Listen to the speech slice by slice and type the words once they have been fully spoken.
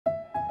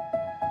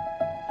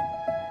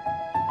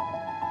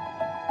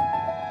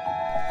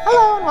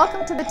Hello and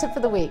welcome to the tip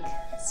of the week.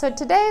 So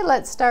today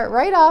let's start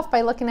right off by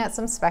looking at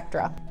some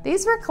spectra.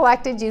 These were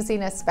collected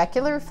using a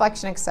specular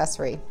reflection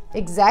accessory.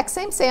 Exact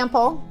same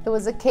sample, it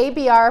was a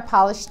KBR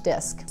polished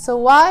disc. So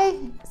why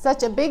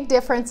such a big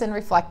difference in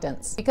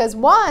reflectance? Because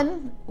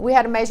one, we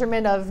had a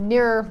measurement of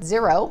near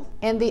zero,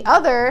 and the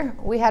other,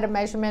 we had a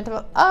measurement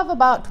of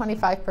about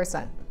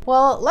 25%.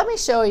 Well, let me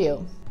show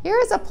you. Here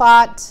is a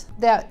plot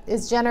that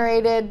is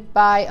generated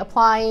by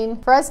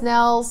applying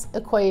Fresnel's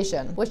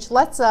equation, which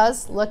lets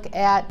us look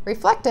at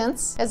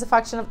reflectance as a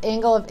function of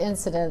angle of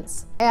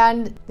incidence.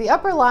 And the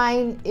upper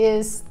line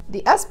is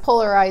the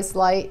S-polarized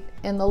light,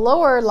 and the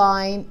lower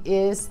line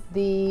is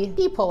the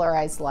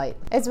P-polarized light.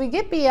 As we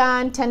get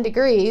beyond 10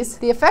 degrees,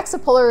 the effects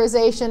of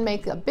polarization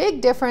make a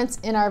big difference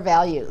in our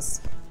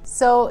values.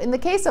 So in the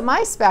case of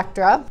my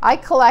spectra, I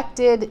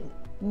collected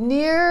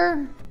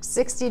near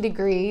 60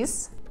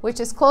 degrees, which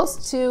is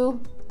close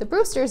to the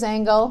Brewster's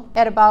angle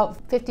at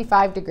about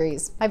 55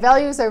 degrees. My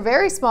values are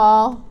very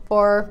small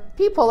for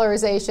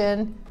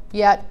P-polarization,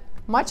 yet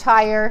much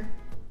higher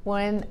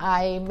when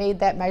I made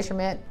that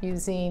measurement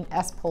using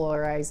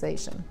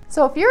S-polarization.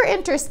 So if you're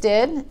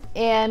interested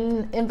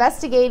in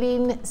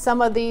investigating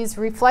some of these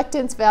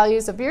reflectance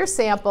values of your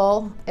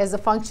sample as a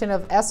function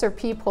of S or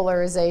P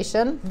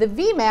polarization, the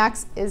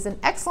Vmax is an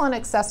excellent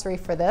accessory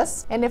for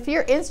this. And if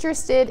you're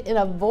interested in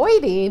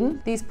avoiding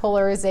these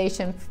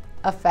polarization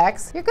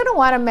effects, you're going to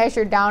want to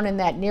measure down in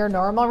that near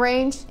normal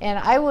range, and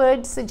I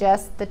would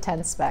suggest the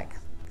 10 spec.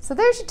 So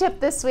there's your tip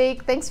this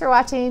week. Thanks for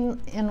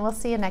watching, and we'll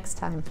see you next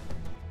time.